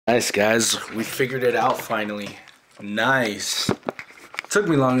Nice, guys. We figured it out finally. Nice. Took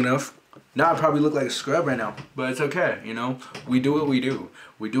me long enough. Now I probably look like a scrub right now, but it's okay, you know? We do what we do.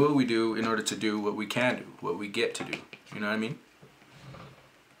 We do what we do in order to do what we can do, what we get to do. You know what I mean?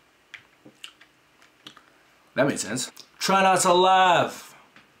 That made sense. Try not to laugh.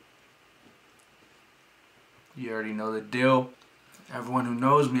 You already know the deal. Everyone who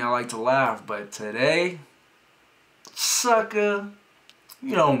knows me, I like to laugh, but today, sucker,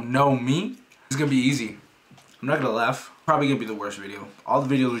 you don't know me. It's gonna be easy. I'm not gonna laugh. Probably gonna be the worst video. All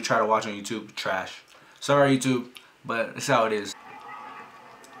the videos we try to watch on YouTube, trash. Sorry, YouTube, but it's how it is.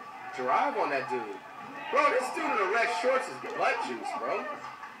 Drive on that dude. Bro, this dude in the red shorts is butt juice, bro.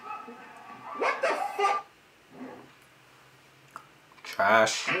 What the fuck?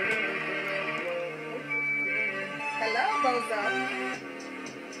 Trash. Hello, Bozo.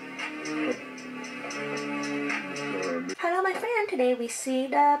 Hello, my friend. Today we see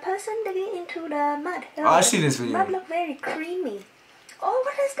the person digging into the mud. Oh, I see this video. Mud look very creamy. Oh,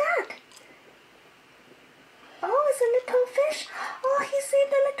 what is that? Oh, it's a little fish. Oh, he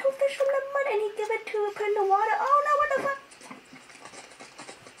saved a little fish from the mud and he gave it to put in the water. Oh no, what the fuck?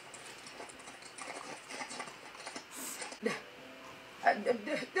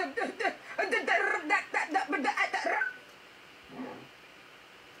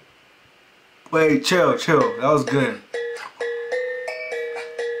 Wait, chill. That was good.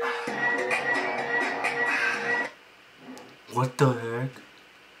 What the heck?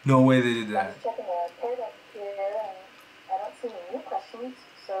 No way they did that. Checking the toilet here and I don't see any new questions,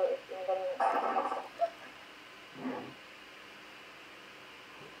 so if anybody...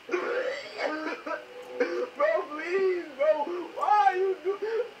 Bro, please, bro. Why are you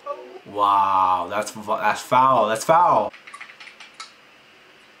doing? Wow, that's foul. That's foul.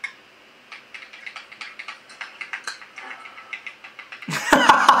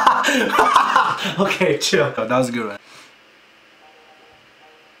 Okay, chill. That was a good one.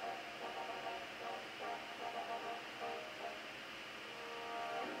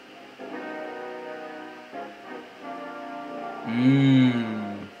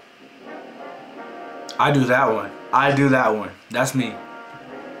 I do that one. That's me.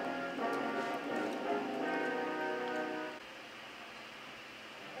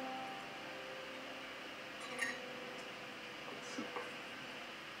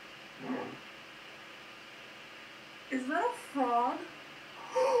 Is that a frog?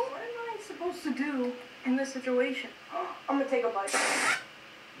 What am I supposed to do in this situation? I'm gonna take a bite.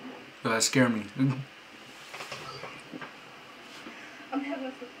 That scared me. I'm having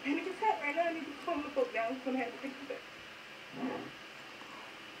a panic attack right now. I need to calm the fuck down. I'm gonna have to take a bit.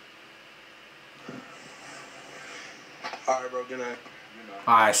 Alright, bro, good night.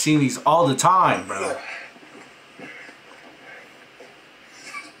 I see these all the time, bro.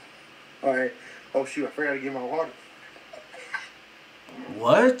 Alright. Oh shoot, I forgot to get my water.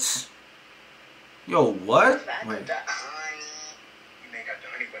 What? Yo, what? Wait. You may got the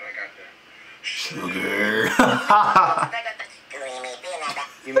honey, but I got the Sugar.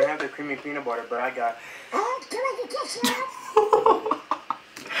 You may have the creamy peanut butter, but I got...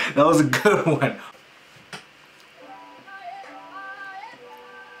 That was a good one.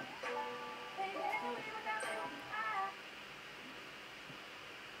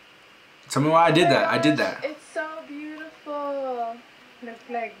 Tell me why I did that. I did that. It's so beautiful. Looks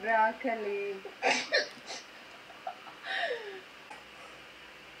like broccoli. Oh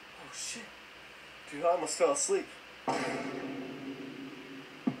shit. Dude, I almost fell asleep.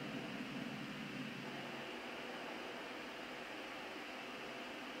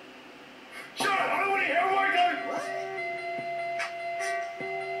 Shut up! I don't want to hear a word, dude!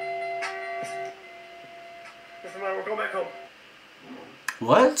 Doesn't matter, we're going back home.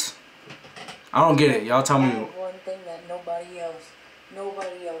 What? I don't get it. Y'all tell I me. have one thing that nobody else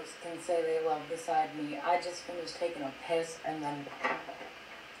can say they love beside me. I just finished taking a piss and then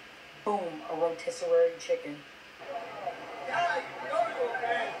boom, a rotisserie chicken.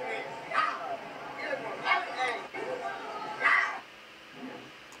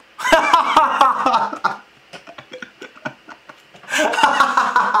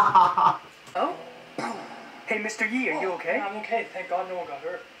 Oh? Hey, Mr. Yi, are you okay? I'm okay. Thank God no one got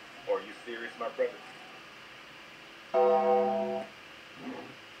hurt. Are you serious, my brother?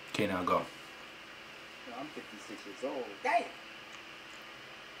 Okay, now go. I'm 56 years old. Damn.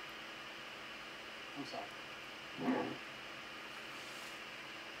 I'm sorry.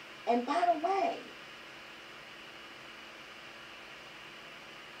 And by the way,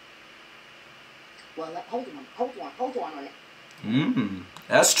 well, hold on on it.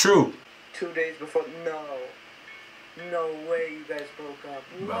 That's true. 2 days before... No. No way you guys broke up.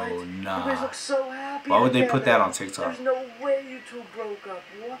 Bro, What? nah. You guys look so happy. Why would they put together. that on TikTok? There's no way you two broke up.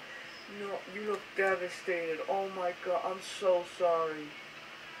 What? No, you look devastated. Oh my god, I'm so sorry.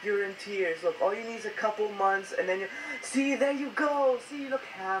 You're in tears. Look, all you need is a couple months and then you see, there you go. See, you look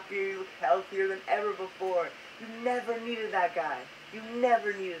happier, you look healthier than ever before. You never needed that guy. You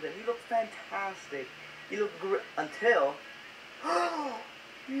never needed him. You look fantastic. You look great until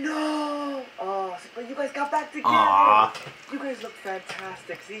no! Oh, but you guys got back together. Aww. You guys look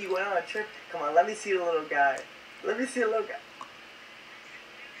fantastic. See, you went on a trip. Come on, let me see the little guy. Let me see the little guy.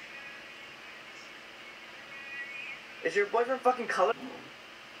 Is your boyfriend fucking color?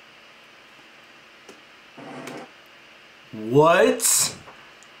 What?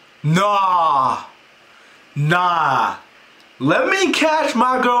 Nah. Nah. Let me catch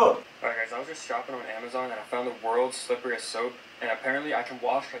my girl. Alright guys, I was just shopping on Amazon and I found the world's slipperiest soap, and apparently I can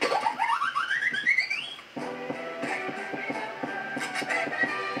wash like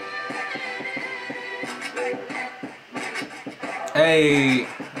Hey.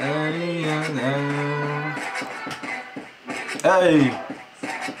 Hey.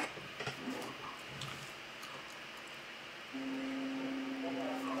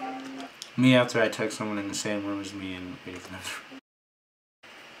 Me after I text someone in the same room as me and wait for them.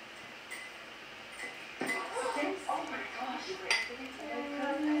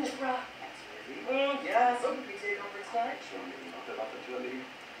 Yeah, something can take over tonight.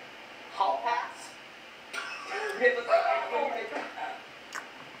 Hall pass.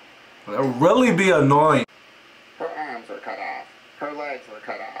 That'll really be annoying. Her arms were cut off. Her legs were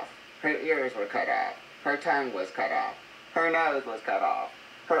cut off. Her ears were cut off. Her tongue was cut off. Her nose was cut off.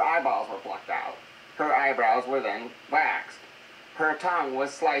 Her eyeballs were plucked out. Her eyebrows were then waxed. Her tongue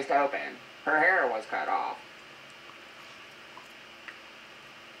was sliced open. Her hair was cut off.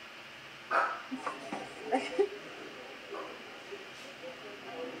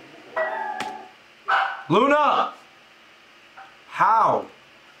 Luna! How?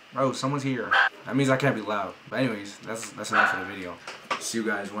 Bro, someone's here. That means I can't be loud. But anyways, that's enough for the video. See you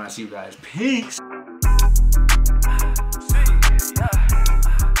guys when I see you guys. Peace!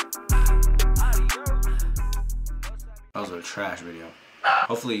 That was a trash video.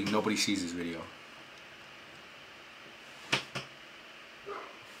 Hopefully nobody sees this video.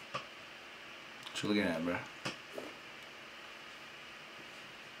 What you looking at, bro?